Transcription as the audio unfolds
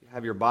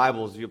have your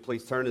Bibles, you'll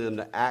please turn to them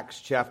to Acts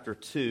chapter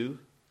 2.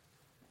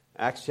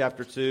 Acts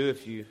chapter 2,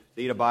 if you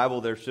need a Bible,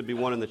 there should be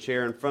one in the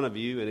chair in front of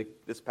you, and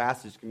this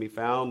passage can be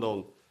found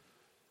on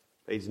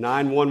page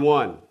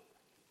 911.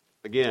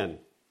 Again,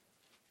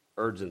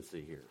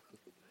 urgency here.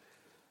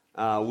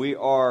 We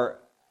are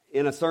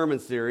in a sermon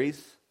series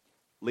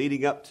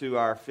leading up to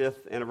our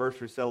 5th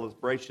anniversary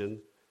celebration,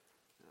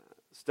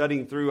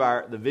 studying through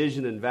the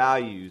vision and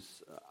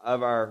values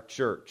of our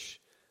church,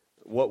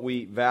 what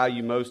we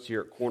value most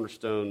here at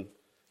Cornerstone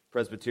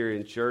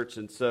Presbyterian Church.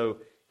 And so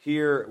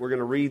here we're going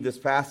to read this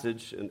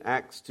passage in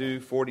Acts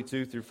 2,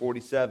 42 through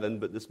 47,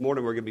 but this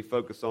morning we're going to be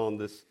focused on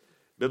this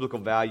biblical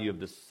value of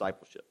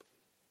discipleship.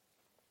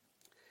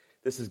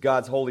 This is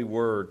God's holy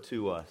word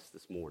to us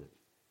this morning.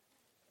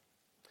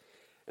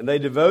 And they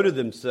devoted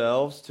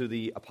themselves to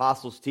the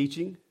apostles'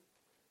 teaching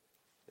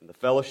and the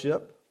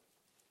fellowship,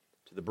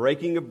 to the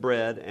breaking of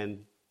bread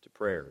and to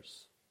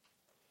prayers.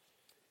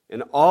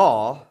 And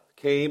awe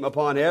came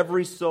upon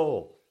every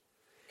soul,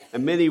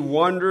 and many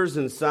wonders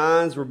and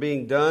signs were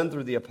being done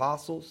through the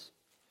apostles.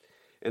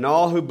 And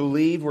all who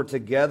believed were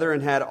together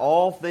and had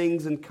all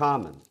things in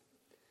common.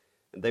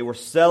 And they were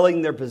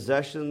selling their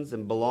possessions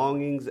and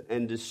belongings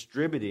and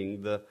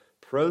distributing the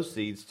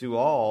proceeds to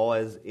all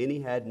as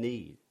any had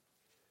need.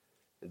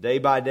 And day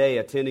by day,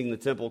 attending the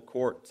temple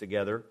court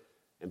together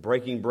and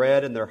breaking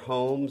bread in their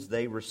homes,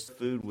 they received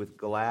food with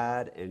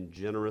glad and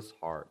generous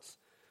hearts,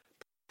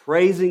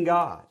 praising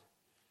God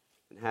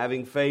and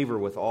having favor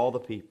with all the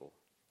people.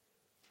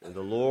 And the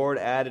Lord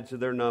added to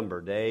their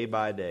number day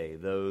by day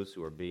those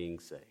who are being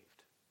saved.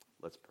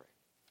 Let's pray.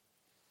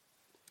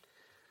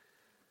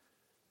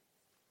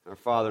 Our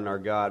Father and our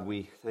God,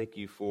 we thank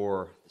you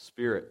for the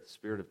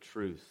Spirit of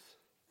truth.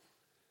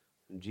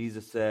 And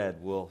Jesus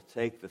said, we'll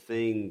take the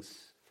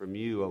things from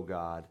you, O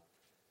God,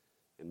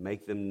 and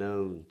make them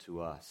known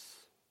to us.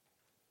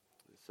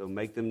 So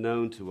make them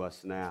known to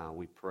us now,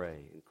 we pray,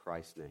 in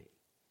Christ's name.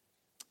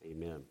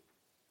 Amen.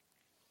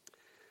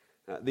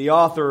 The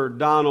author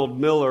Donald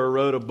Miller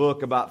wrote a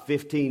book about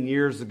 15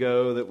 years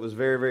ago that was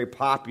very, very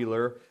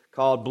popular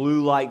called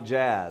Blue Like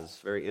Jazz.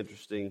 Very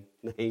interesting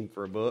name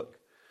for a book.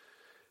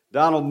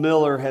 Donald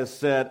Miller has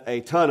said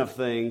a ton of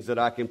things that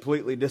I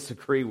completely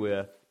disagree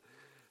with.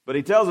 But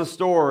he tells a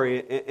story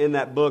in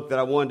that book that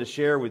I wanted to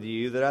share with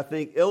you that I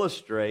think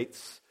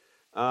illustrates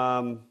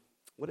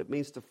what it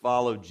means to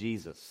follow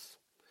Jesus.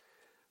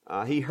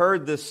 He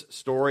heard this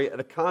story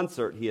at a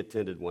concert he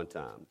attended one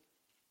time.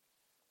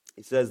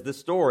 He says this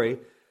story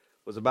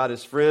was about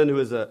his friend who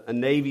is a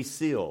Navy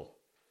SEAL.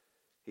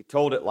 He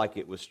told it like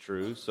it was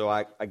true, so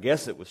I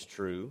guess it was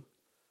true,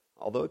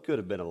 although it could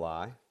have been a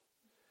lie.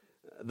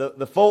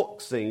 The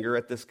folk singer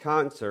at this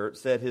concert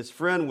said his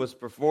friend was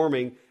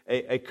performing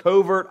a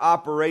covert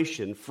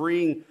operation,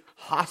 freeing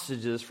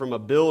hostages from a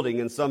building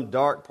in some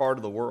dark part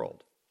of the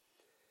world.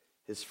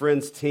 His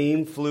friend's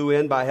team flew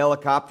in by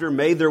helicopter,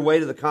 made their way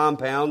to the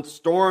compound,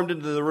 stormed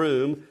into the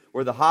room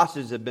where the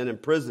hostages had been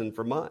imprisoned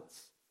for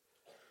months.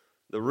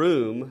 The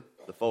room,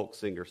 the folk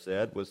singer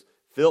said, was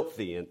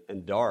filthy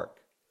and dark.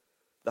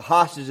 The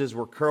hostages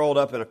were curled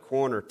up in a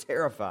corner,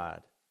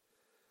 terrified.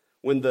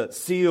 When the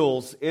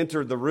SEALs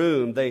entered the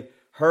room, they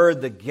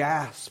heard the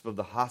gasp of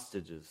the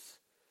hostages.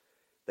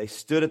 They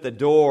stood at the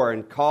door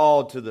and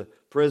called to the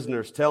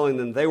prisoners, telling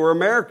them they were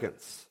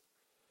Americans.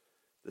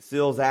 The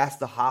SEALs asked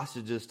the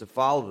hostages to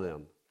follow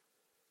them,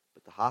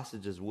 but the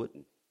hostages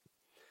wouldn't.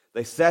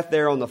 They sat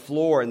there on the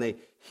floor and they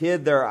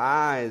hid their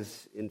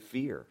eyes in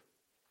fear.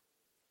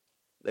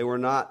 They were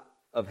not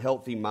of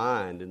healthy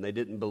mind, and they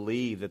didn't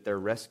believe that their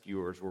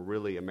rescuers were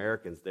really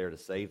Americans there to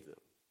save them.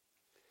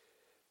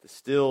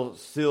 The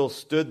SEALs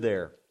stood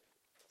there,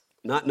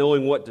 not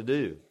knowing what to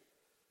do.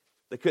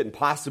 They couldn't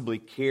possibly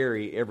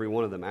carry every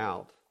one of them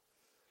out.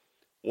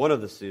 One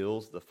of the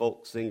SEALs, the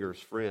folk singer's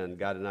friend,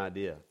 got an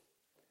idea.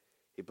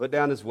 He put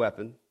down his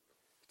weapon,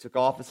 took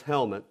off his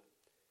helmet,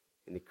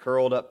 and he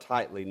curled up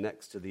tightly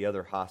next to the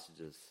other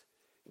hostages.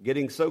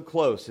 Getting so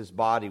close, his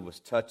body was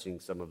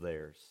touching some of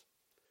theirs.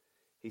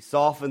 He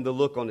softened the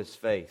look on his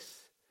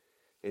face,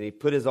 and he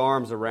put his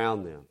arms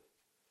around them.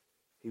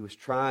 He was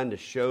trying to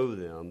show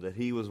them that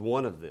he was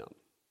one of them.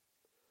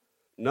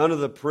 None of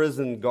the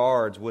prison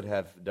guards would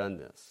have done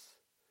this.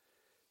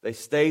 They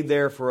stayed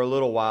there for a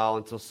little while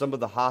until some of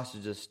the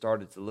hostages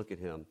started to look at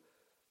him,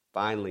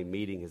 finally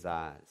meeting his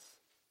eyes.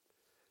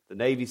 The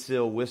Navy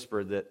SEAL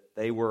whispered that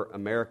they were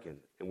American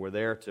and were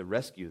there to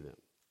rescue them.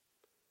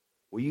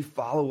 "Will you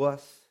follow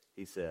us?"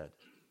 he said.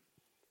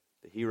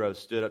 The hero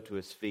stood up to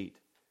his feet,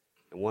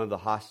 and one of the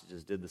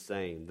hostages did the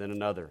same, then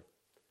another,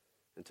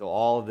 until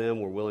all of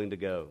them were willing to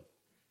go.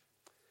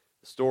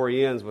 The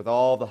story ends with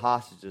all the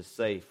hostages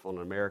safe on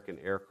an American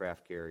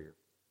aircraft carrier.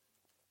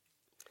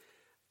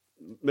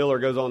 Miller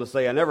goes on to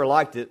say, "I never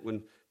liked it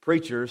when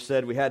preachers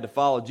said we had to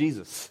follow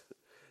Jesus.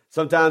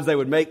 Sometimes they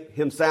would make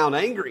him sound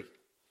angry.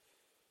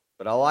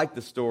 But I like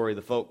the story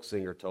the folk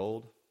singer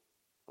told.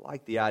 I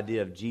like the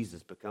idea of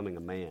Jesus becoming a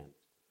man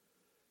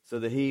so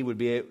that we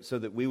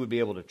would be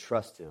able to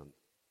trust him.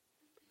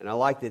 And I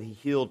like that he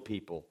healed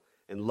people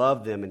and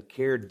loved them and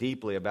cared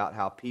deeply about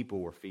how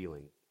people were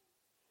feeling.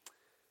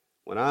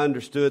 When I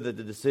understood that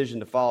the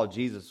decision to follow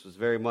Jesus was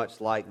very much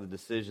like the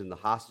decision the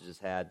hostages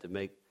had to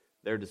make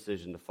their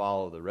decision to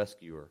follow the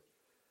rescuer,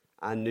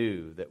 I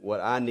knew that what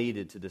I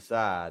needed to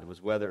decide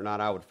was whether or not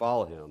I would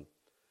follow him.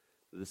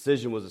 The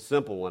decision was a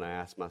simple one, I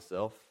asked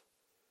myself.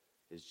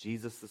 Is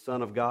Jesus the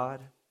Son of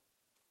God?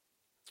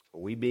 Are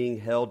we being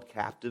held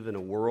captive in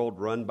a world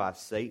run by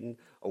Satan,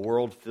 a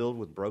world filled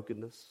with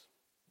brokenness?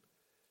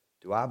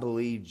 Do I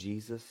believe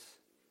Jesus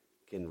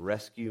can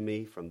rescue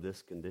me from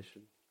this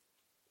condition?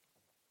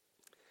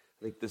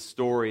 I think this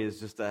story is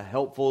just a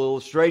helpful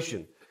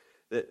illustration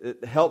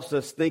that helps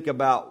us think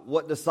about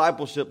what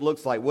discipleship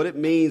looks like, what it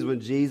means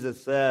when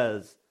Jesus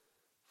says,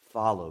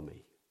 follow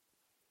me,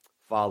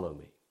 follow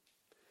me.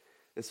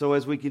 And so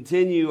as we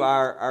continue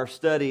our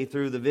study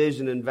through the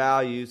vision and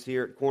values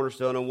here at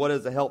Cornerstone on what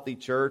is a healthy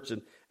church,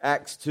 and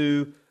Acts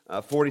 2,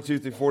 42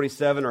 through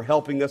 47 are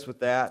helping us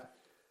with that.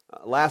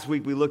 Last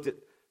week we looked at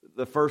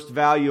the first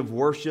value of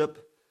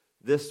worship.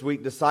 This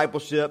week,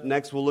 discipleship.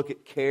 Next we'll look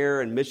at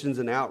care and missions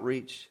and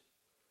outreach.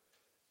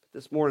 But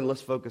this morning,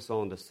 let's focus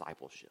on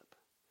discipleship.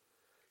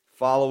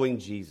 Following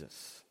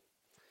Jesus.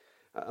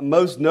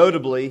 Most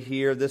notably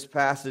here, this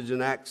passage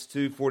in Acts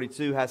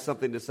 2:42 has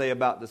something to say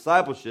about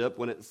discipleship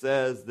when it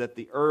says that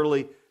the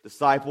early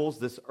disciples,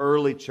 this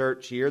early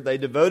church here, they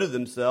devoted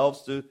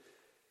themselves to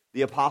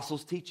the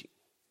apostles' teaching.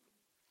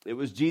 It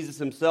was Jesus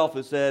himself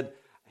who said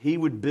he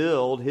would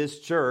build his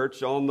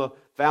church on the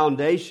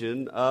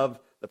foundation of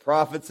the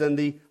prophets and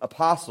the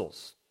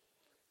apostles,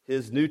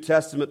 his New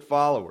Testament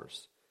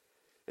followers.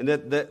 And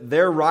that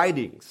their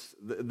writings,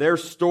 their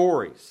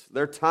stories,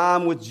 their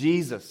time with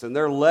Jesus, and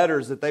their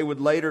letters that they would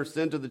later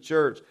send to the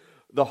church,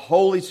 the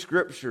Holy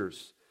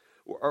Scriptures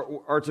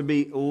are to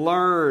be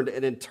learned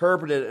and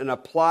interpreted and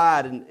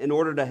applied in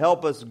order to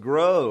help us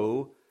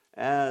grow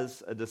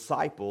as a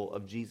disciple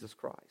of Jesus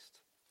Christ.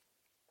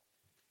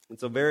 And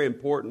so very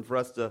important for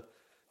us to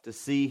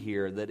see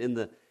here that in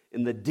the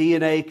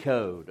DNA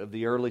code of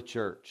the early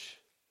church,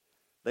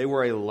 they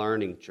were a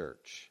learning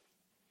church.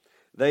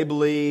 They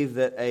believe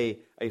that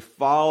a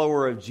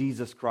follower of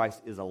Jesus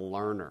Christ is a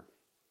learner.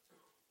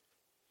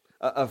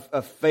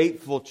 A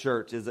faithful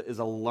church is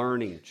a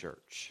learning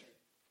church.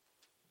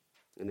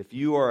 And if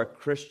you are a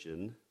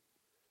Christian,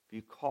 if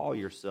you call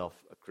yourself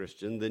a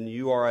Christian, then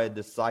you are a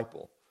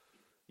disciple.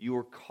 You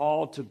are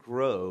called to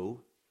grow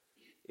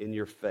in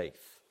your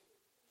faith.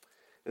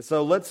 And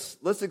so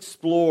let's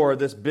explore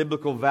this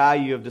biblical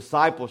value of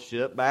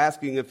discipleship by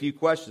asking a few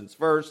questions.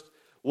 First,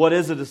 what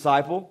is a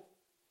disciple?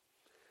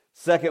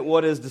 Second,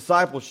 what is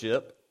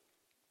discipleship?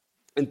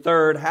 And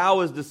third,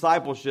 how is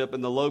discipleship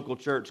in the local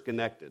church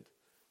connected?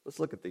 Let's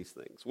look at these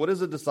things. What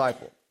is a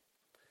disciple?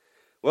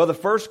 Well, the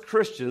first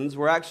Christians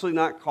were actually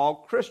not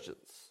called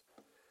Christians.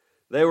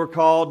 They were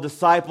called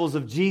disciples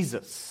of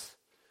Jesus.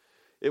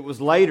 It was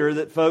later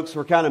that folks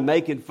were kind of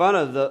making fun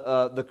of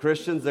the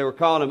Christians. They were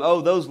calling them,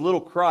 oh, those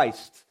little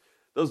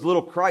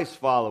Christ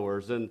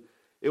followers. And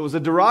it was a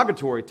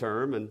derogatory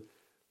term, and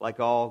like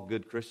all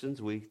good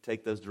Christians, we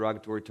take those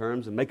derogatory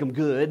terms and make them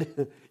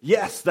good.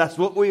 Yes, that's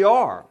what we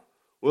are.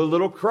 We're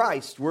little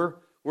Christ. We're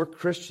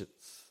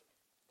Christians.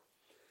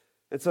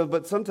 And so,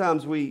 but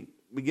sometimes we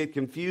get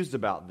confused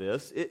about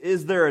this.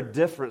 Is there a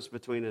difference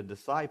between a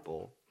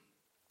disciple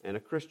and a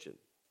Christian?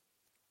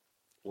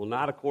 Well,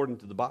 not according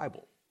to the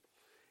Bible.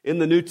 In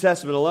the New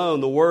Testament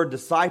alone, the word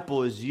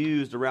disciple is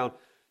used around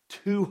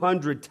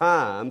 200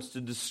 times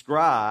to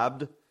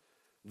describe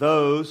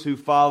those who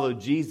follow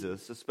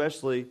Jesus,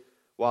 especially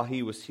while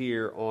he was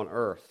here on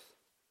earth.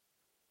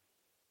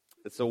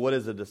 And so what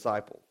is a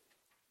disciple?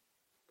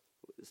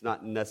 It's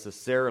not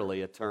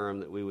necessarily a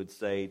term that we would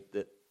say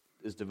that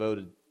is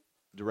devoted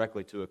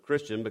directly to a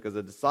Christian, because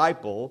a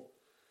disciple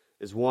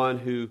is one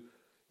who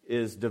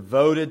is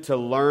devoted to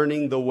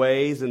learning the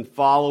ways and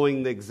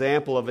following the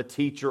example of a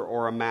teacher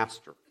or a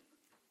master.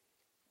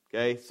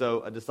 Okay,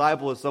 so a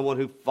disciple is someone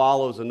who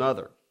follows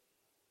another.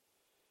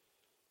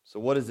 So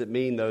what does it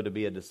mean, though, to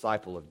be a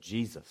disciple of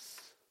Jesus?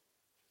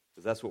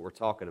 Because that's what we're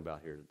talking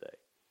about here today.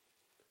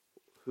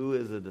 Who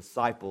is a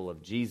disciple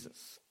of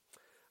Jesus?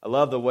 I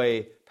love the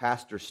way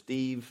Pastor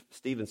Stephen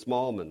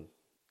Smallman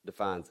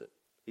defines it.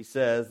 He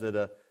says that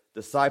a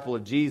disciple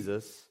of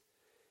Jesus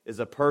is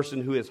a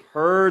person who has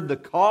heard the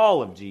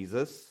call of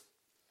Jesus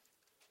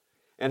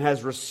and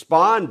has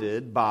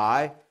responded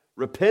by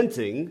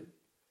repenting,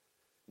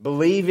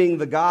 believing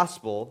the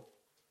gospel,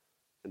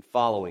 and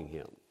following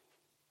him.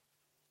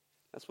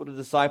 That's what a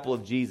disciple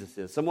of Jesus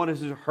is. Someone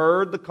who's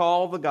heard the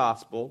call of the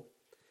gospel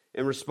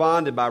and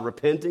responded by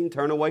repenting,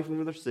 turn away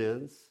from their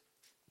sins,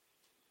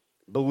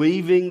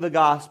 believing the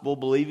gospel,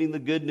 believing the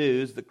good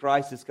news that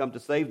Christ has come to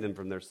save them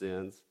from their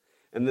sins,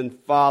 and then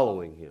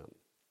following him.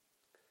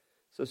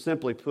 So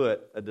simply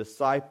put, a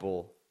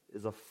disciple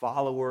is a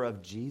follower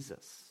of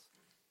Jesus.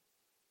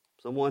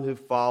 Someone who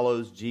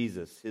follows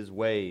Jesus, his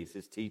ways,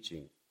 his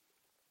teaching.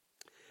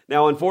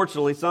 Now,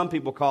 unfortunately, some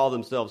people call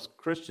themselves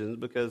Christians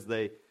because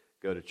they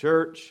go to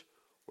church,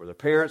 or their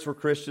parents were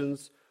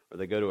Christians, or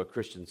they go to a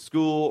Christian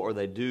school, or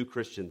they do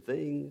Christian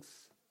things.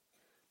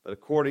 But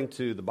according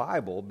to the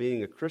Bible,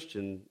 being a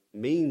Christian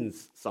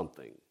means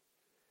something.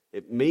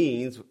 It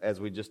means, as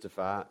we just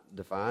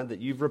defined, that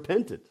you've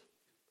repented,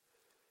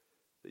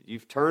 that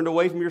you've turned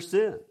away from your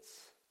sins,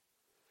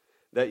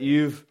 that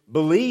you've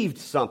believed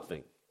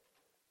something,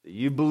 that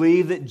you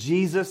believe that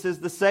Jesus is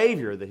the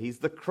Savior, that He's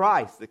the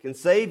Christ that can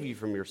save you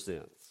from your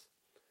sins,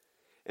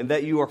 and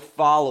that you are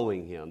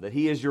following Him, that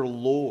He is your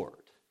Lord.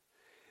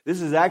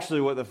 This is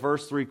actually what the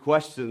first three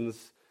questions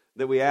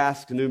that we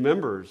ask new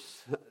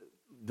members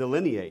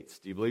delineates.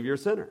 Do you believe you're a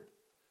sinner?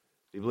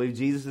 Do you believe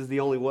Jesus is the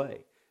only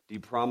way? Do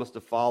you promise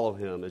to follow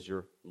Him as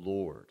your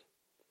Lord?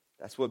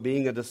 That's what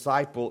being a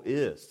disciple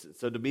is.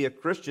 So to be a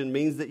Christian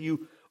means that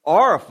you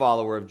are a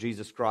follower of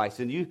Jesus Christ,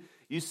 and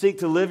you seek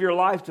to live your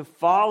life to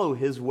follow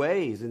His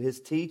ways and His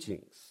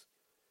teachings.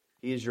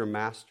 He is your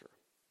master.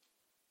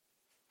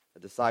 A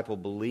disciple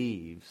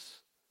believes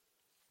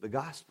the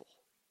gospel,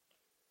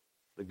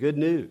 the good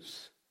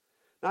news.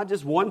 Not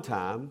just one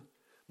time,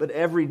 but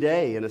every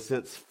day, in a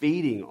sense,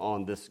 feeding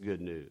on this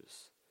good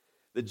news.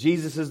 That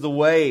Jesus is the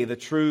way, the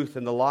truth,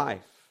 and the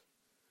life.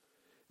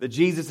 That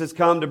Jesus has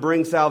come to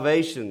bring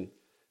salvation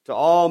to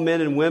all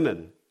men and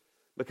women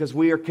because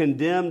we are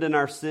condemned in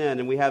our sin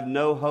and we have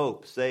no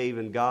hope save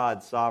in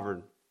God's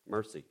sovereign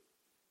mercy.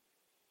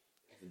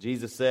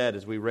 Jesus said,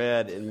 as we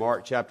read in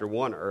Mark chapter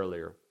 1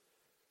 earlier,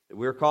 that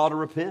we are called to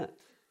repent.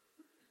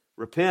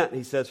 Repent,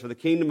 He says, for the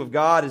kingdom of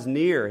God is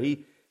near.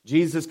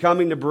 Jesus is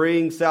coming to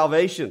bring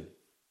salvation.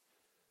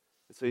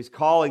 And so He's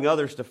calling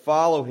others to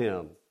follow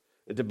Him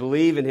and to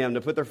believe in Him,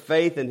 to put their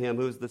faith in Him,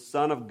 who is the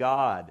Son of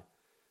God,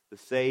 the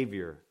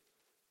Savior,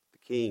 the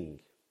King.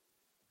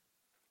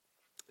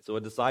 So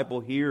a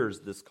disciple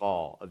hears this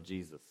call of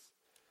Jesus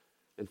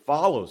and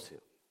follows Him.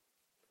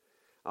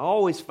 I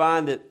always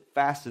find it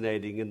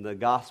fascinating in the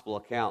gospel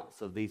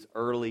accounts of these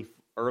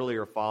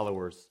earlier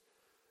followers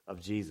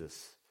of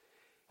Jesus.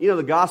 You know,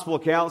 the gospel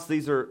accounts,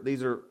 these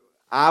are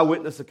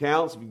eyewitness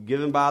accounts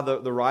given by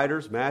the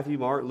writers, Matthew,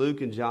 Mark,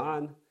 Luke, and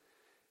John.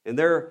 And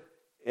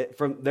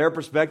from their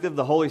perspective,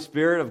 the Holy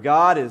Spirit of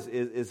God is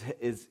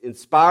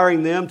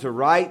inspiring them to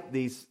write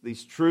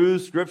these true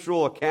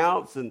scriptural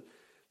accounts. And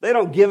they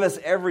don't give us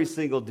every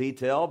single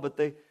detail, but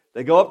they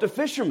go up to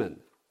fishermen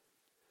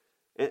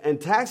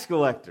and tax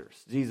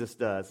collectors, Jesus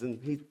does.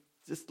 And He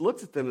just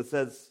looks at them and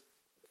says,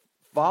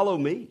 follow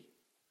me.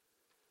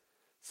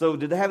 So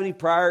did they have any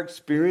prior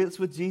experience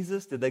with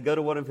Jesus? Did they go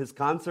to one of His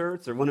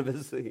concerts or one of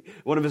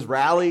his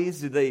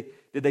rallies? Did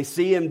they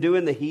see Him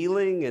doing the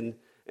healing? And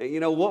you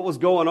know what was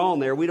going on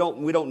there? We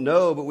don't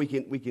know, but we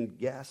can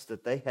guess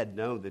that they had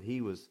known that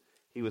He was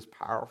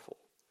powerful.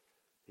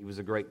 He was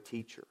a great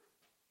teacher.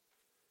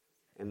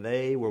 And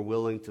they were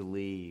willing to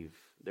leave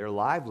their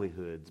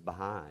livelihoods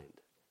behind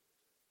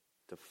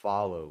to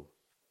follow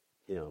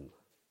Him.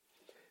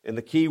 And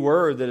the key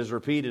word that is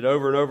repeated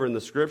over and over in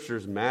the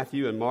Scriptures,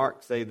 Matthew and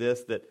Mark say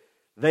this, that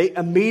they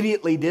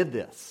immediately did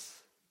this.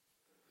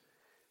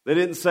 They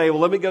didn't say,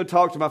 well, let me go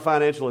talk to my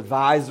financial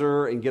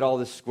advisor and get all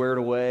this squared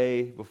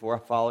away before I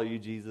follow you,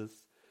 Jesus.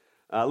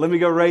 Let me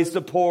go raise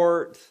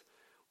support,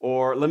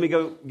 or let me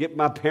go get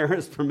my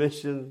parents'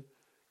 permission.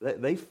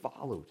 They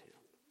followed Him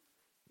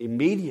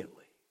immediately.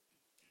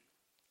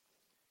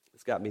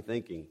 It's got me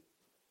thinking,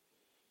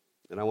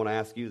 and I want to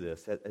ask you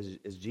this.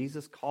 Has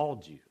Jesus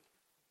called you?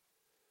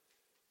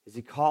 Is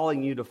He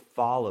calling you to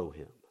follow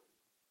Him?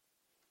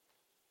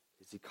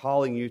 Is He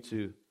calling you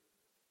to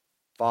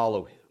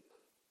follow Him?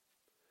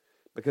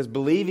 Because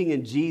believing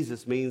in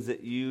Jesus means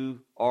that you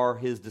are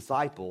His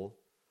disciple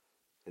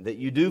and that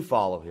you do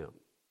follow Him.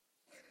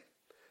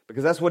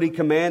 Because that's what He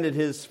commanded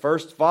His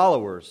first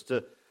followers,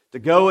 to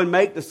go and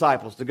make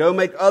disciples, to go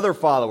make other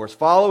followers.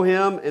 Follow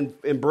Him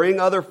and bring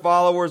other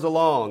followers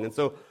along. And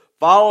so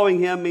following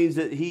Him means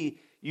that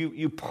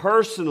you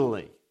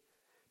personally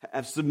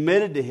have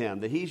submitted to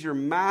Him, that He's your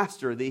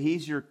master, that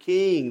He's your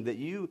king, that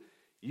you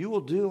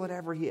will do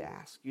whatever He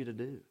asks you to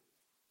do.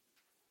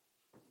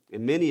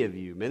 And many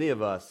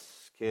of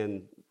us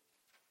can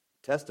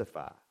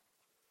testify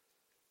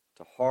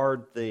to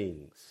hard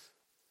things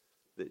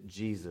that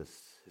Jesus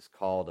has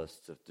called us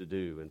to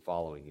do in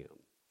following Him.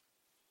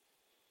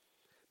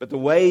 But the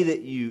way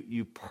that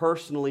you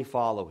personally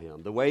follow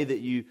Him, the way that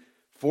you,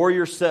 for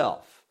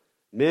yourself,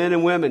 men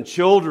and women,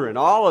 children,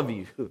 all of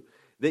you,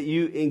 that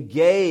you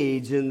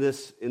engage in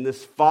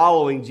this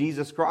following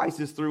Jesus Christ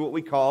is through what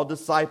we call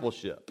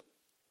discipleship.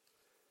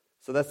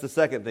 So that's the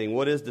second thing.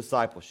 What is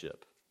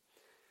discipleship?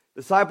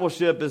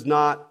 Discipleship is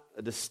not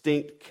a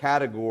distinct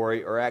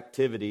category or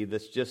activity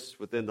that's just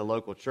within the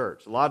local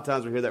church. A lot of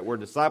times we hear that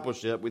word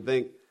discipleship, we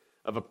think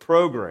of a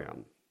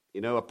program,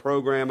 a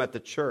program at the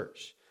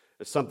church.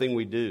 It's something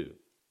we do.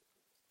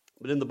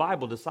 But in the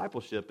Bible,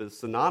 discipleship is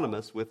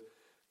synonymous with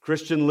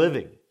Christian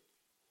living.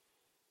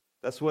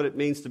 That's what it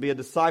means to be a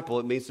disciple.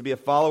 It means to be a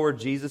follower of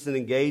Jesus and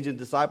engage in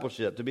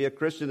discipleship. To be a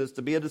Christian is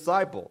to be a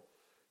disciple.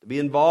 To be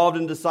involved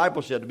in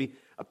discipleship. To be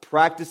a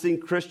practicing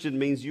Christian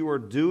means you are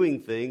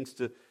doing things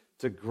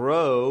to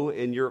grow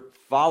in your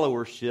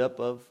followership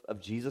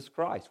of Jesus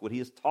Christ, what He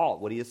has taught,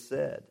 what He has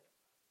said.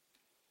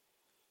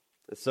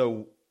 And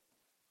so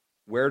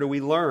where do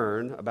we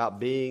learn about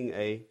being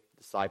a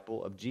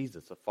disciple of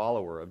Jesus, a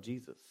follower of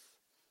Jesus?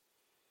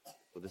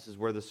 Well, this is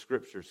where the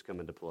scriptures come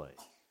into play.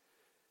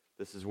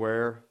 This is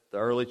where the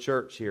early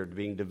church here,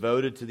 being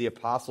devoted to the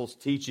apostles'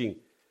 teaching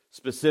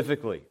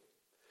specifically.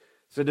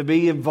 So to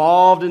be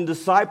involved in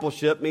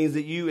discipleship means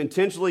that you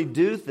intentionally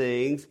do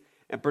things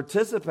and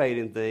participate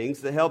in things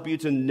that help you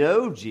to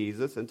know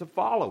Jesus and to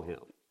follow him.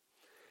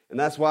 And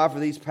that's why for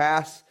these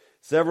past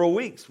several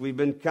weeks, we've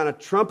been kind of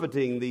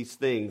trumpeting these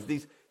things,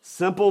 these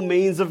simple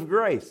means of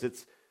grace.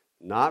 It's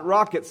not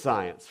rocket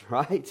science,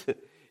 right?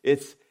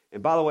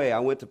 And by the way, I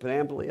went to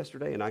Penamble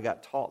yesterday and I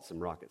got taught some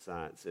rocket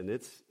science, and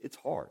it's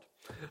hard.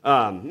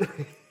 Somebody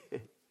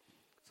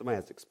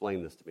has to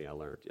explain this to me, I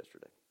learned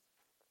yesterday.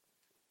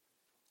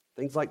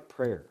 Things like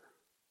prayer,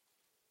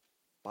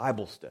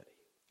 Bible study,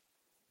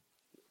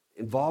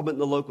 involvement in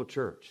the local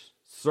church,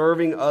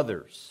 serving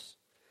others.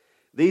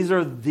 These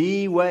are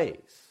the ways.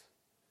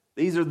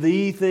 These are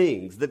the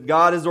things that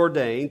God has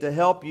ordained to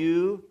help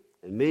you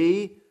and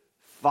me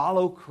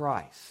follow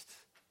Christ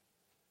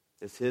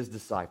as his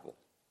disciple.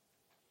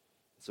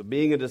 So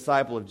being a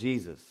disciple of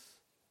Jesus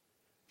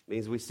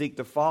means we seek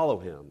to follow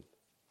him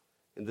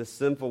in this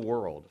sinful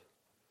world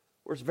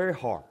where it's very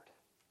hard.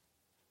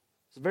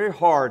 It's very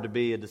hard to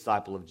be a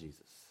disciple of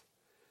Jesus.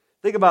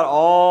 Think about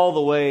all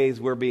the ways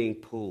we're being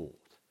pulled,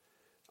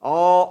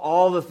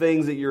 all the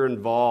things that you're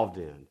involved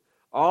in,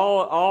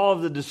 all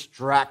of the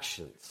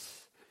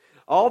distractions,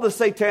 all the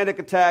satanic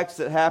attacks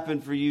that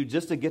happened for you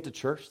just to get to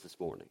church this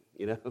morning.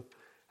 You know,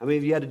 I mean,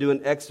 if you had to do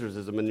an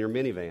exorcism in your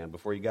minivan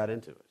before you got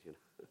into it, you know.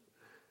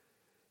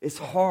 It's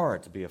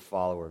hard to be a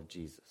follower of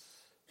Jesus.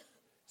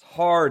 It's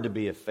hard to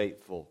be a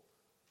faithful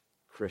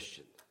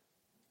Christian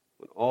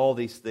when all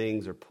these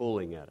things are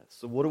pulling at us.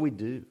 So what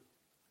do?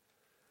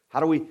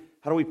 How do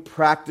we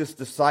practice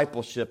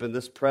discipleship in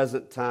this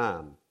present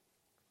time?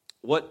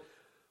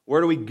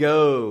 Where do we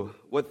go?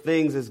 What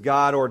things has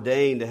God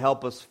ordained to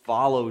help us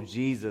follow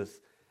Jesus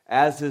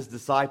as his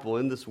disciple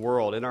in this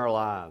world, in our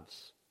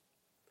lives?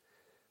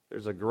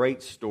 There's a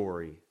great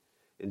story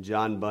in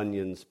John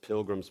Bunyan's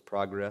Pilgrim's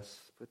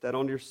Progress. Put that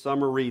on your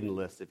summer reading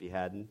list if you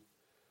hadn't.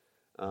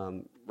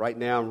 Right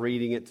now I'm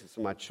reading it to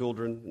some of my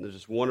children, and there's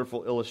this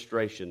wonderful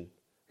illustration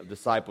of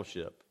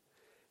discipleship.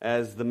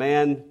 As the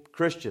man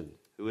Christian,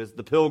 who is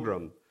the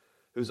pilgrim,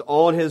 who's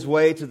on his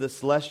way to the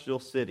celestial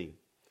city.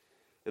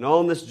 And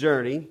on this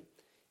journey,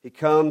 he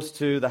comes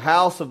to the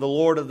house of the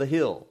Lord of the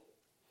Hill.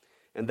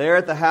 And there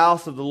at the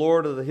house of the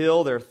Lord of the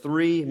Hill, there are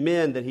 3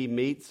 men that he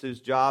meets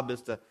whose job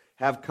is to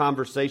have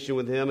conversation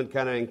with him and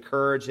kind of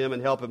encourage him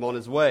and help him on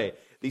his way.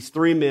 These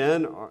 3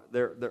 men,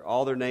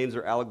 all their names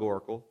are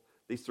allegorical.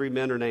 These 3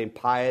 men are named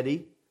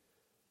Piety,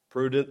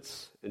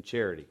 Prudence, and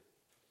Charity.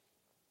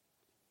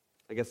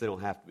 I guess they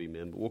don't have to be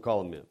men, but we'll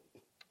call them men.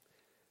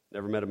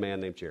 Never met a man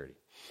named Charity.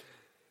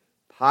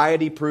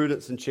 Piety,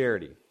 Prudence, and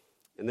Charity.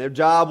 And their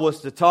job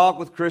was to talk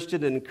with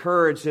Christian and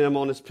encourage him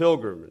on his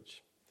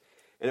pilgrimage.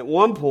 And at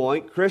one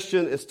point,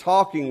 Christian is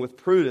talking with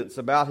Prudence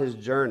about his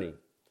journey,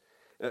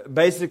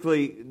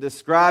 basically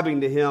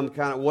describing to him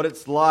kind of what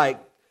it's like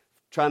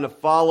trying to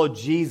follow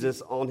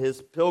Jesus on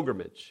his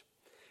pilgrimage.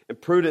 And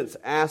Prudence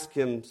asked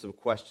him some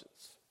questions.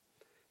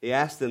 He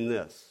asked him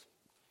this,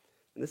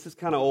 and this is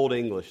kind of old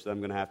English that I'm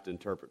going to have to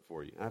interpret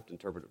for you. I have to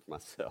interpret it for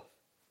myself.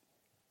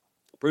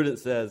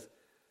 Prudence says,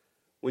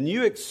 when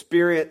you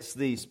experience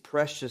these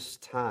precious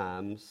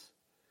times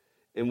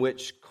in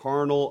which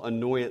carnal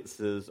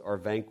annoyances are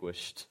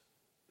vanquished,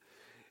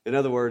 in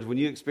other words, when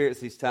you experience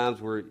these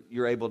times where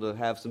you're able to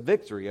have some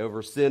victory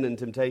over sin and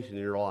temptation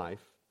in your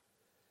life,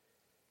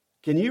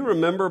 can you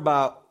remember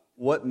about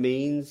what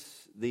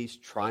means these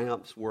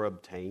triumphs were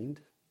obtained?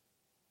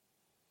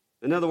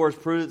 In other words,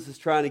 Prudence is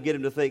trying to get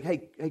him to think,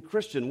 hey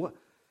Christian,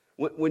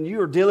 when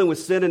you are dealing with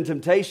sin and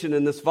temptation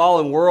in this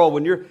fallen world,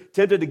 when you're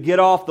tempted to get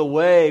off the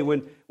way,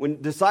 when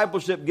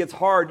discipleship gets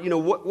hard, you know,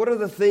 what are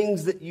the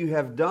things that you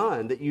have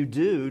done, that you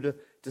do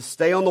to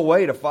stay on the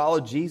way, to follow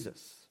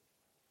Jesus?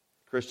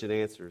 Christian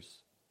answers,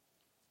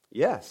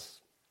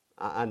 yes,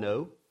 I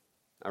know,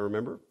 I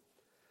remember.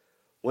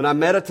 When I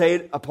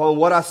meditate upon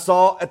what I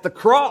saw at the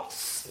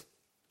cross,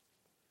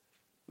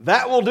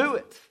 that will do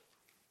it.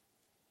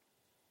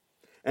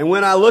 And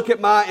when I look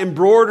at my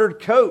embroidered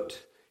coat,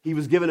 he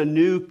was given a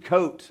new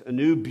coat, a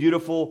new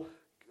beautiful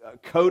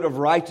coat of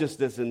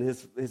righteousness, and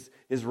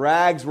his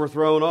rags were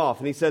thrown off.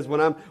 And he says, when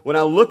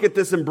I look at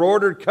this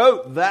embroidered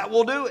coat, that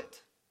will do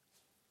it.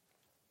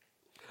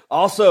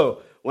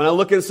 Also, when I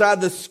look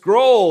inside the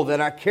scroll that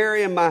I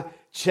carry in my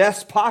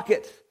chest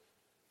pocket,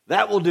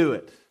 that will do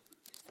it.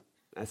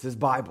 That's his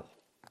Bible.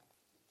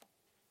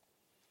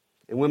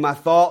 And when my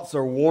thoughts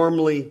are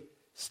warmly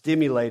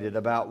stimulated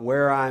about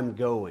where I'm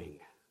going,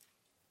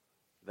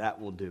 that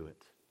will do it.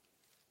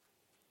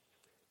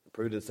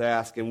 Prudence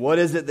asked, and what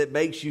is it that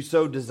makes you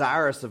so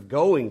desirous of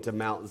going to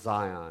Mount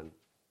Zion?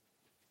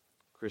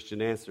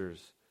 Christian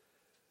answers,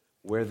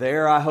 where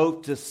there I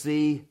hope to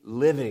see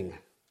living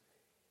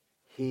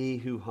he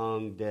who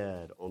hung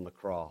dead on the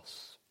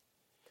cross.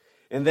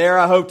 And there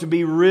I hope to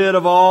be rid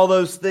of all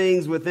those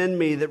things within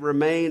me that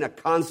remain a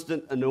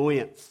constant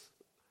annoyance.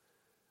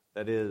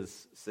 That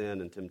is sin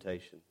and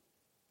temptation.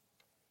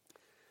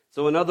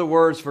 So in other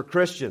words, for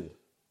Christian,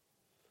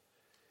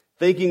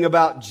 thinking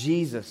about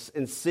Jesus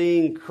and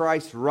seeing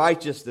Christ's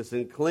righteousness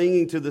and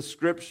clinging to the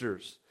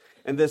Scriptures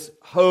and this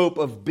hope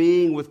of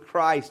being with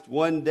Christ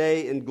one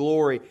day in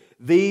glory,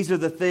 these are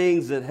the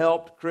things that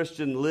helped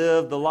Christian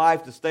live the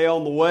life to stay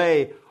on the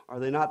way. Are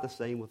they not the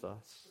same with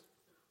us?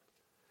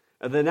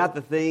 Are they not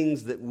the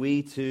things that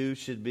we too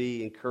should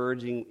be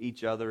encouraging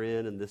each other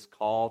in this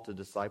call to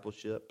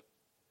discipleship?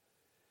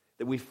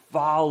 That we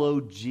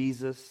follow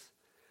Jesus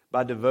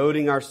by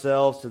devoting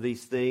ourselves to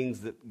these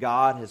things that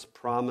God has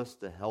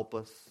promised to help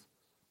us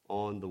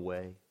on the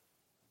way.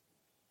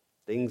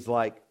 Things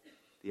like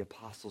the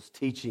apostles'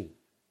 teaching,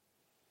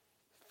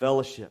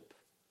 fellowship,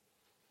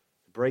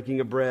 breaking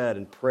of bread,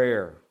 and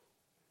prayer.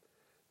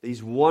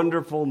 These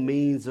wonderful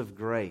means of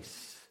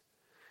grace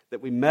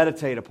that we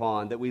meditate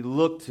upon, that we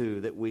look to,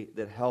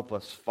 that help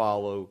us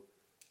follow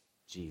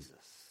Jesus.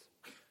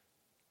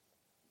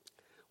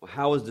 Well,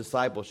 how is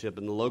discipleship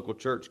in the local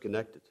church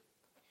connected?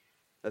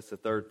 That's the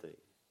third thing.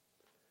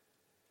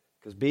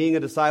 Because being a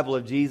disciple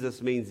of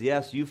Jesus means,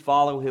 yes, you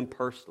follow him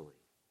personally.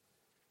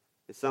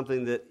 It's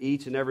something that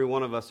each and every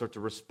one of us are to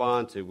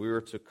respond to. We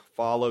are to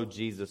follow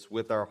Jesus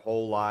with our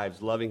whole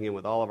lives, loving him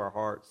with all of our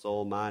heart,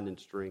 soul, mind, and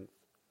strength.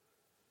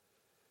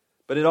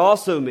 But it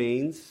also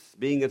means,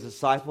 being a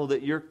disciple,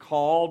 that you're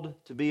called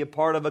to be a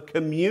part of a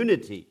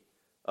community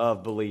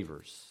of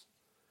believers,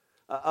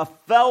 a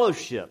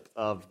fellowship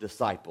of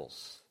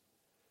disciples.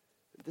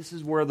 This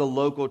is where the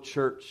local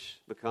church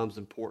becomes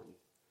important.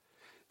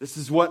 This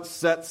is what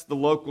sets the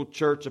local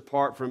church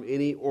apart from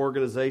any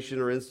organization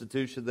or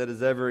institution that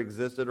has ever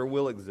existed or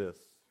will exist.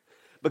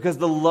 Because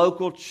the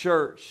local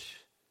church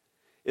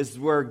is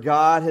where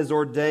God has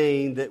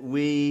ordained that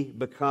we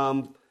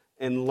become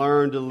and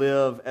learn to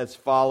live as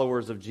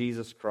followers of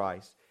Jesus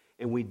Christ.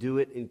 And we do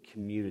it in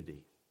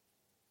community.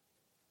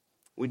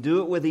 We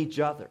do it with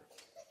each other.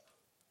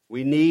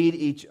 We need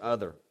each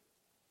other.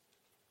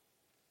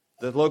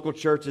 The local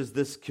church is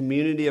this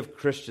community of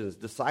Christians,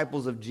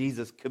 disciples of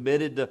Jesus,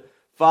 committed to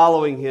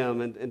following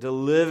him and to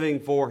living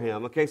for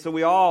him. Okay, so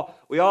we all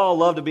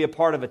love to be a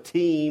part of a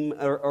team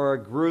or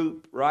a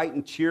group, right?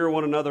 And cheer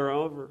one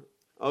another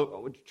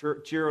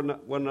cheer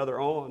one another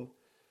on.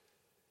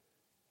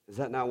 Is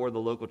that not where the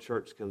local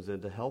church comes in?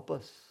 To help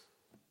us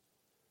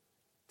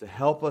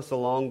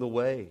along the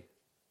way,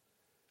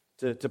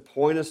 to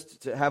point us,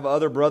 to have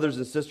other brothers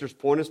and sisters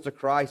point us to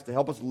Christ, to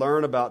help us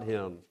learn about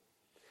him.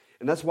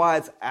 And that's why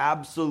it's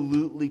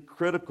absolutely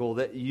critical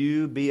that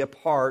you be a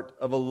part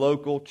of a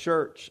local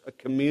church, a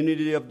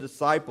community of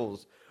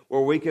disciples,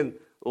 where we can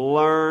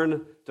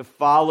learn to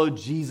follow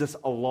Jesus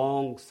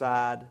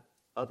alongside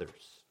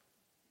others.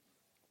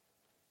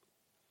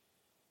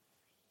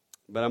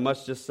 But I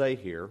must just say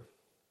here,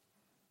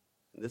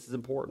 this is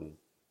important,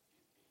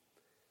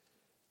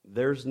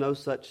 there's no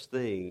such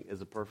thing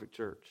as a perfect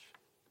church.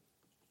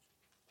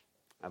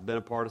 I've been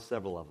a part of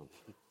several of them.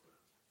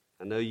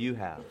 I know you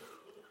have.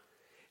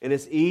 And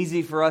it's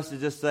easy for us to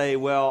just say,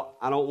 well,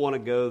 I don't want to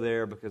go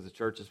there because the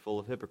church is full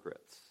of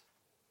hypocrites.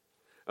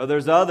 Or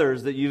there's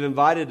others that you've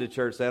invited to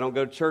church, say, I don't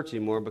go to church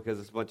anymore because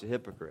it's a bunch of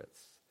hypocrites.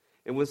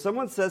 And when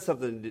someone says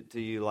something to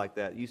you like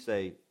that, you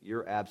say,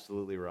 you're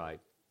absolutely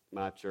right.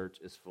 My church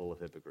is full of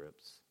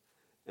hypocrites.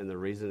 And the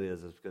reason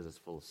is because it's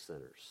full of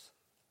sinners.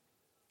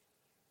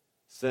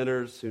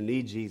 Sinners who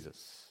need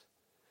Jesus,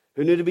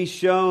 who need to be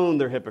shown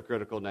their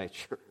hypocritical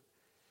nature,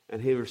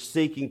 and who are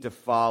seeking to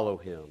follow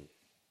him.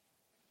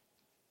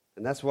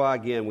 And that's why,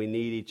 again, we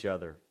need each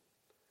other.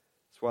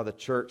 That's why the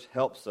church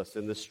helps us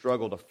in this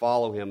struggle to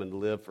follow him and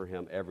live for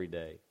him every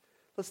day.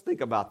 Let's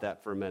think about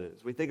that for a minute.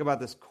 As we think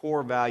about this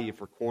core value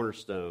for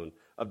Cornerstone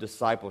of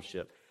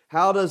discipleship,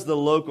 how does the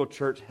local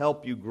church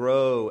help you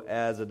grow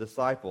as a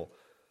disciple?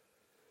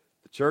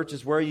 The church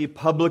is where you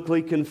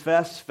publicly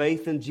confess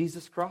faith in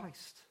Jesus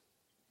Christ.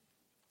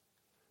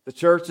 The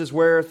church is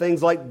where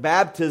things like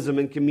baptism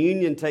and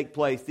communion take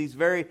place. These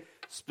very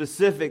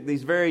specific,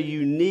 these very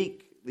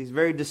unique, these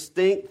very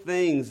distinct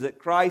things that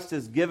Christ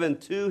has given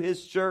to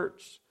his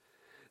church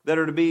that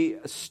are to be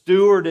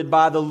stewarded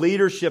by the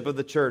leadership of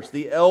the church,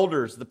 the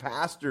elders, the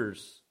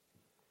pastors,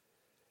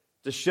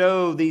 to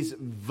show these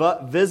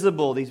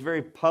visible, these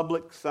very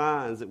public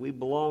signs that we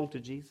belong to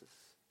Jesus.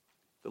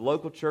 The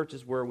local church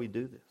is where we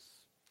do this.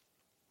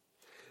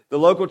 The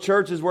local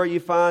church is where you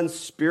find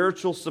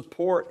spiritual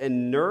support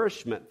and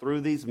nourishment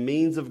through these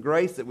means of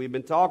grace that we've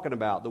been talking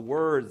about, the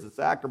words, the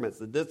sacraments,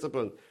 the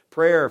discipline,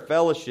 prayer,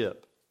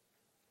 fellowship.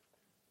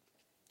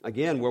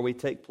 Again, where we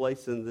take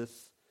place in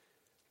this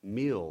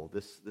meal,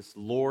 this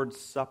Lord's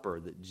Supper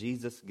that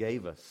Jesus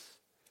gave us.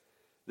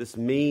 This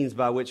means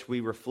by which we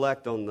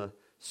reflect on the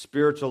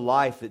spiritual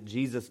life that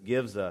Jesus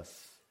gives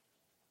us.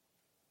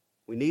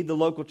 We need the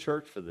local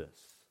church for this.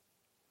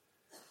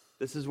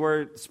 This is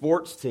where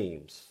sports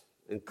teams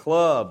and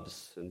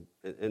clubs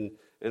and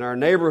our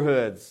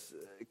neighborhoods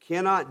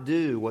cannot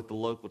do what the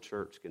local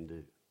church can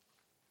do.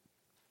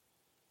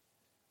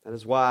 That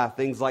is why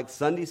things like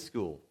Sunday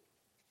school,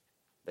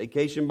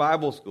 vacation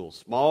Bible school,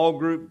 small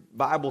group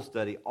Bible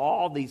study,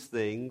 all these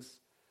things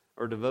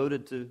are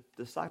devoted to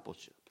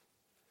discipleship,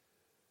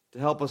 to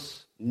help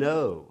us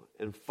know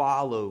and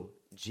follow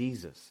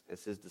Jesus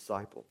as his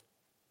disciple.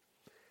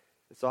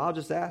 And so I'll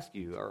just ask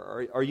you,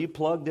 are you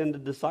plugged into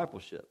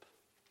discipleship?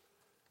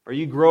 Are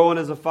you growing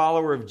as a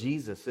follower of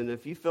Jesus? And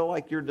if you feel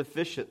like you're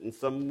deficient in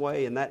some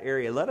way in that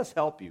area, let us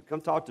help you.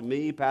 Come talk to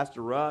me,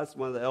 Pastor Russ,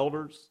 one of the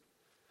elders.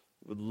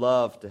 Would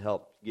love to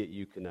help get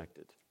you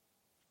connected.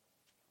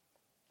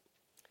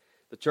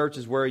 The church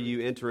is where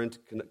you enter into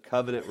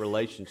covenant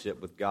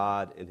relationship with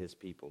God and his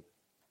people.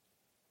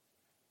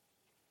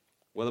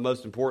 One of the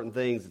most important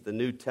things that the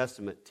New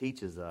Testament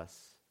teaches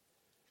us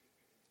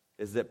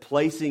is that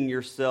placing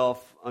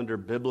yourself under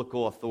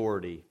biblical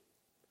authority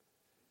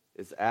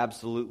is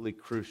absolutely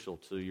crucial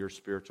to your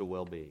spiritual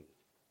well-being.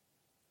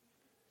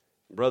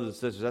 Brothers and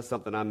sisters, that's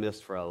something I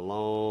missed for a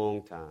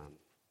long time.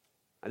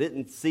 I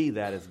didn't see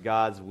that as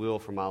God's will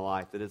for my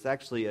life, that it's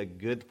actually a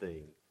good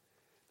thing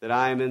that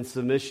I am in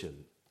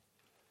submission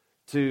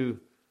to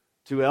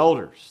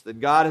elders that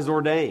God has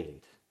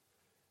ordained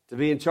to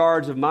be in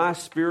charge of my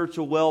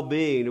spiritual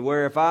well-being, to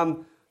where if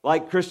I'm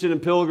like Christian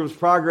and Pilgrim's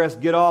Progress,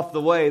 get off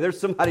the way, there's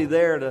somebody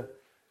there to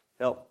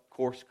help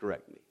course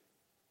correct me.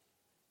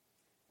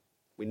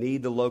 We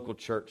need the local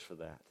church for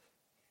that.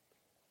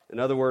 In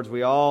other words,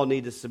 we all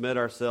need to submit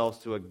ourselves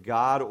to a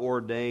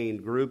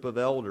God-ordained group of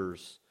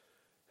elders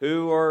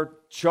who are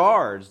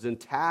charged and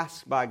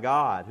tasked by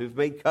God, who've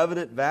made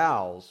covenant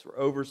vows for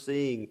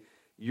overseeing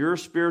your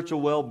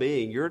spiritual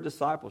well-being, your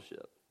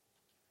discipleship.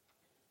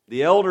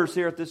 The elders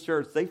here at this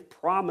church, they've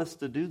promised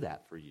to do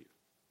that for you.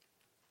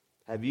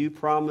 Have you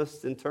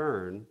promised in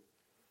turn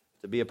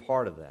to be a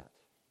part of that?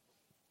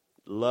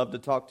 Love to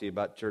talk to you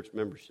about church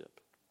membership.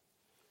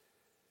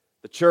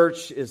 The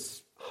church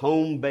is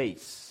home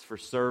base for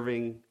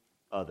serving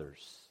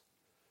others.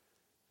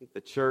 I think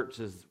the church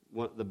is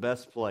the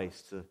best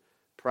place to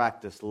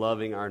practice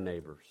loving our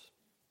neighbors.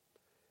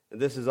 And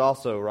this is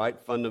also, right,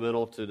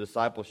 fundamental to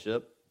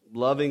discipleship,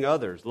 loving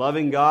others,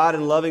 loving God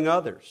and loving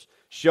others,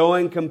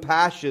 showing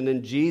compassion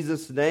in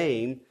Jesus'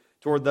 name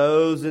toward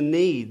those in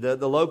need. The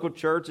local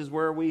church is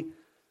where we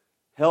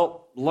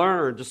help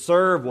learn to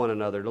serve one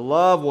another, to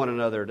love one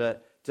another,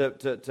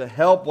 to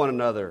help one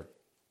another.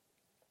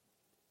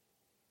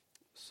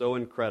 So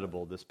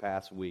incredible this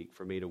past week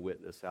for me to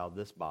witness how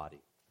this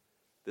body,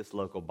 this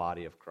local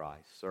body of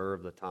Christ,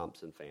 served the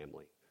Thompson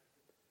family.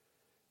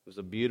 It was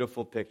a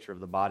beautiful picture of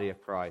the body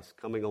of Christ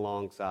coming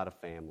alongside a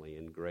family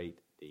in great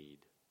need.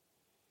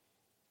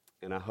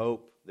 And I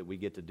hope that we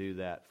get to do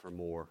that for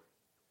more.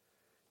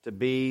 To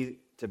be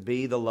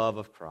the love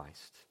of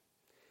Christ.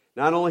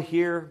 Not only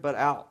here, but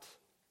out.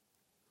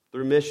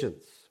 Through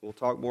missions. We'll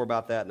talk more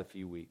about that in a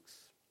few weeks.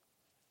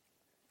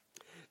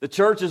 The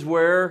church is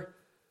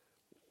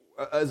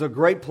a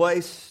great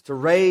place to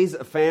raise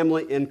a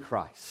family in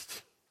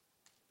Christ.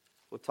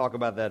 We'll talk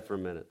about that for a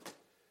minute.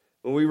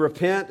 When we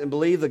repent and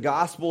believe the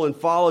gospel and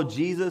follow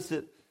Jesus,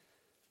 it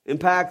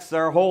impacts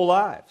our whole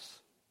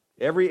lives,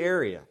 every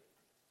area.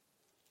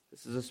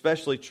 This is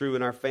especially true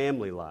in our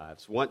family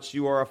lives. Once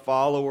you are a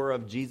follower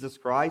of Jesus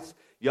Christ,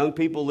 young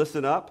people,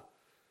 listen up.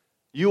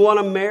 You want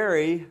to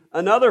marry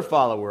another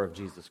follower of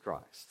Jesus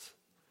Christ.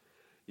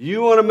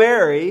 You want to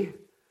marry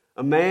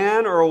a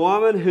man or a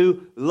woman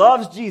who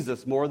loves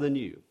Jesus more than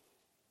you.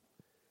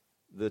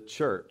 The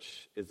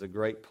church is a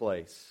great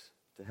place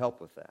to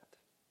help with that.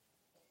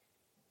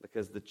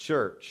 Because the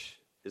church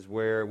is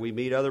where we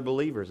meet other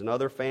believers and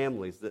other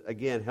families that,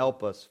 again,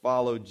 help us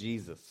follow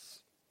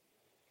Jesus.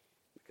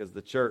 Because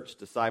the church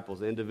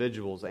disciples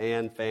individuals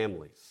and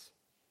families.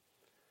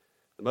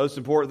 The most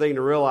important thing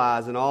to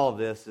realize in all of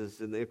this is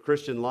that the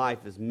Christian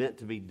life is meant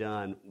to be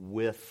done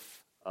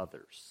with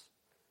others.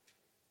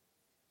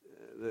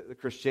 The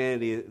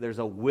Christianity, there's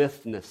a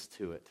withness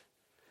to it.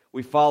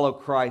 We follow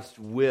Christ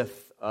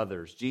with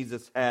others.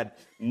 Jesus had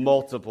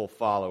multiple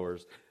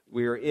followers.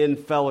 We are in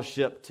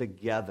fellowship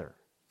together.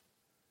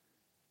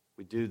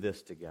 We do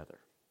this together.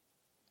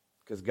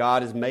 Because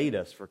God has made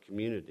us for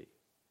community.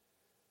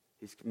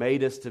 He's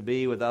made us to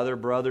be with other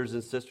brothers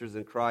and sisters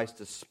in Christ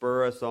to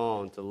spur us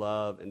on to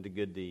love and to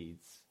good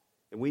deeds.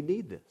 And we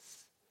need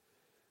this.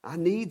 I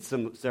need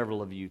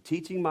several of you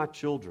teaching my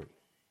children,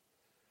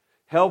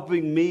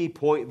 helping me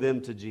point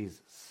them to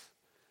Jesus,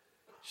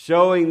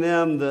 showing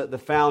them the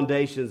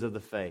foundations of the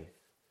faith,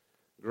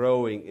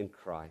 growing in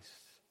Christ.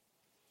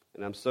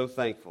 And I'm so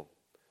thankful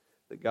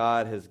that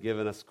God has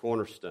given us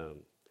Cornerstone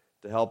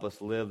to help us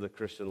live the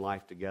Christian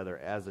life together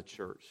as a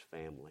church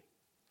family.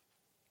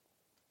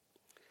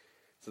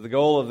 So the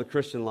goal of the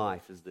Christian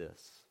life is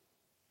this.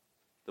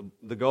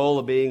 The goal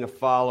of being a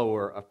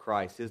follower of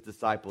Christ, his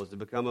disciple, is to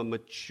become a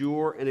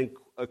mature and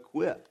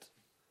equipped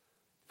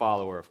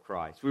follower of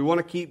Christ. We want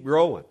to keep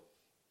growing.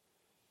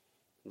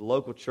 The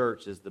local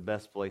church is the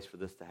best place for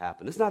this to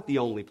happen. It's not the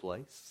only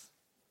place,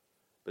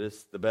 but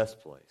it's the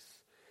best place.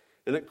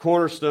 And at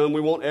Cornerstone,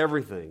 we want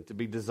everything to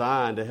be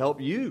designed to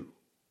help you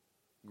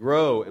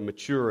grow and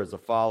mature as a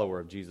follower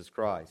of Jesus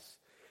Christ.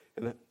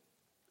 And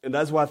And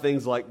that's why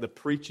things like the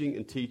preaching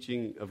and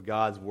teaching of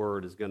God's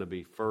Word is going to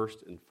be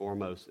first and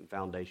foremost and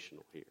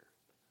foundational here.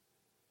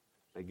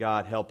 May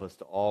God help us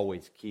to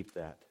always keep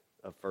that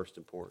of first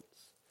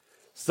importance.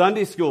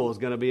 Sunday school is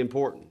going to be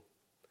important.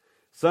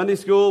 Sunday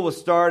school was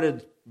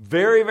started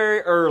very,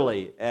 very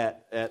early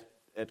at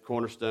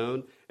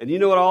Cornerstone. And you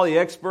know what all the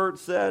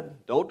experts said?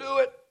 Don't do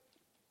it.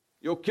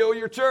 You'll kill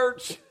your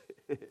church.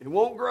 It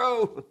won't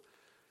grow.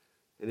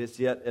 And it's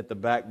yet at the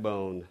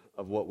backbone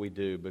of what we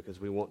do because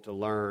we want to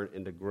learn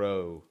and to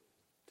grow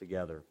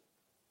together.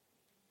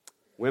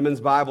 Women's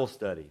Bible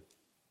study.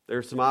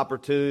 There's some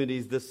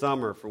opportunities this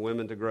summer for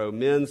women to grow.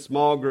 Men's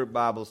small group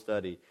Bible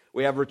study.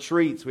 We have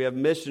retreats. We have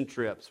mission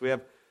trips. We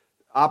have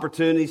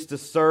opportunities to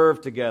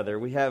serve together.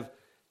 We have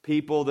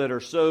people that are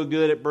so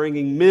good at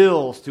bringing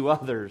meals to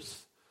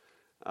others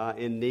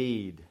in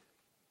need.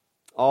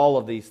 All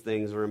of these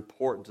things are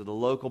important to the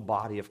local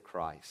body of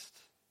Christ.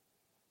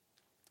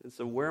 And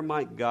so where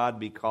might God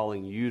be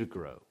calling you to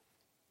grow?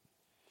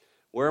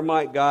 Where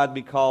might God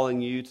be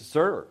calling you to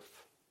serve?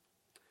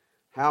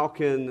 How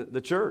can the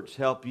church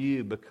help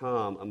you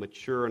become a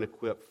mature and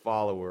equipped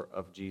follower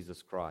of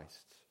Jesus Christ?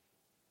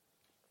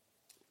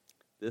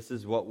 This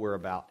is what we're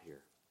about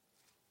here.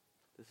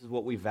 This is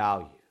what we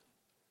value.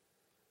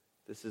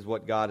 This is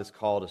what God has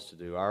called us to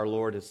do. Our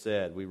Lord has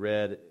said, we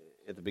read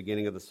at the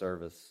beginning of the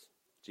service,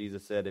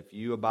 Jesus said, if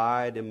you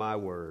abide in my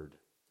word,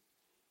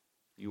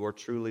 you are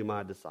truly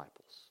my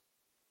disciples,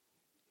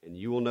 and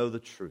you will know the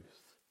truth,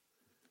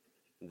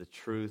 and the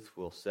truth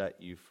will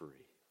set you free.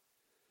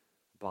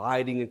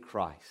 Abiding in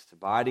Christ,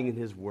 abiding in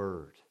his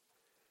word,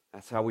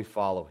 that's how we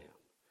follow him.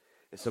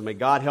 And so may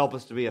God help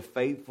us to be a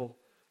faithful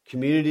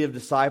community of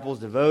disciples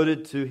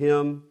devoted to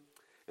him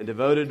and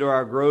devoted to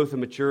our growth and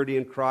maturity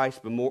in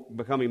Christ,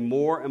 becoming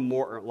more and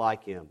more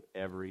like him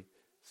every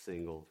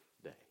single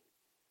day.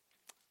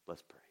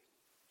 Let's pray.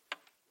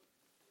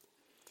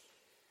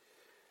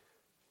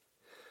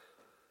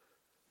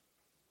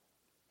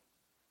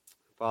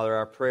 Father,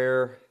 our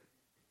prayer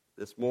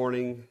this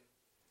morning,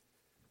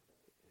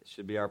 it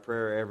should be our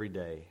prayer every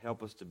day.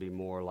 Help us to be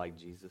more like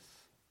Jesus.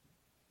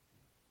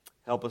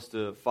 Help us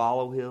to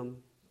follow him.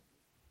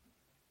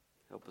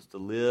 Help us to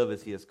live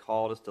as he has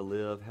called us to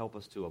live. Help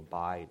us to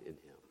abide in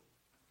him.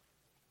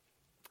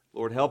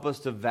 Lord, help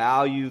us to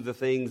value the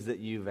things that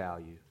you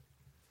value.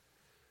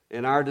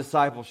 In our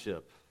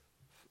discipleship,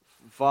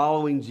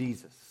 following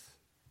Jesus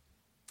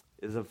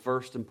is of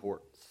first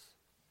importance.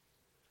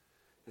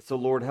 And so,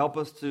 Lord, help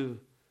us to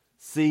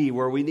see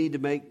where we need to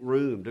make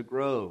room to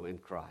grow in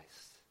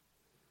Christ.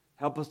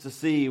 Help us to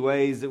see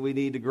ways that we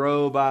need to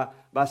grow by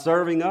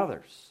serving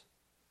others,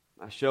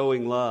 by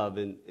showing love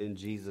in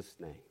Jesus'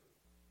 name.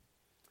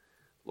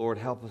 Lord,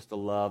 help us to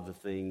love the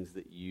things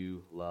that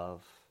you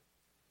love.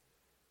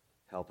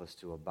 Help us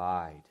to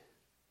abide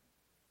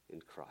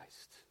in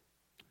Christ.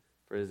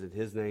 For it is in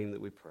his name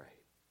that we pray.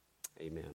 Amen.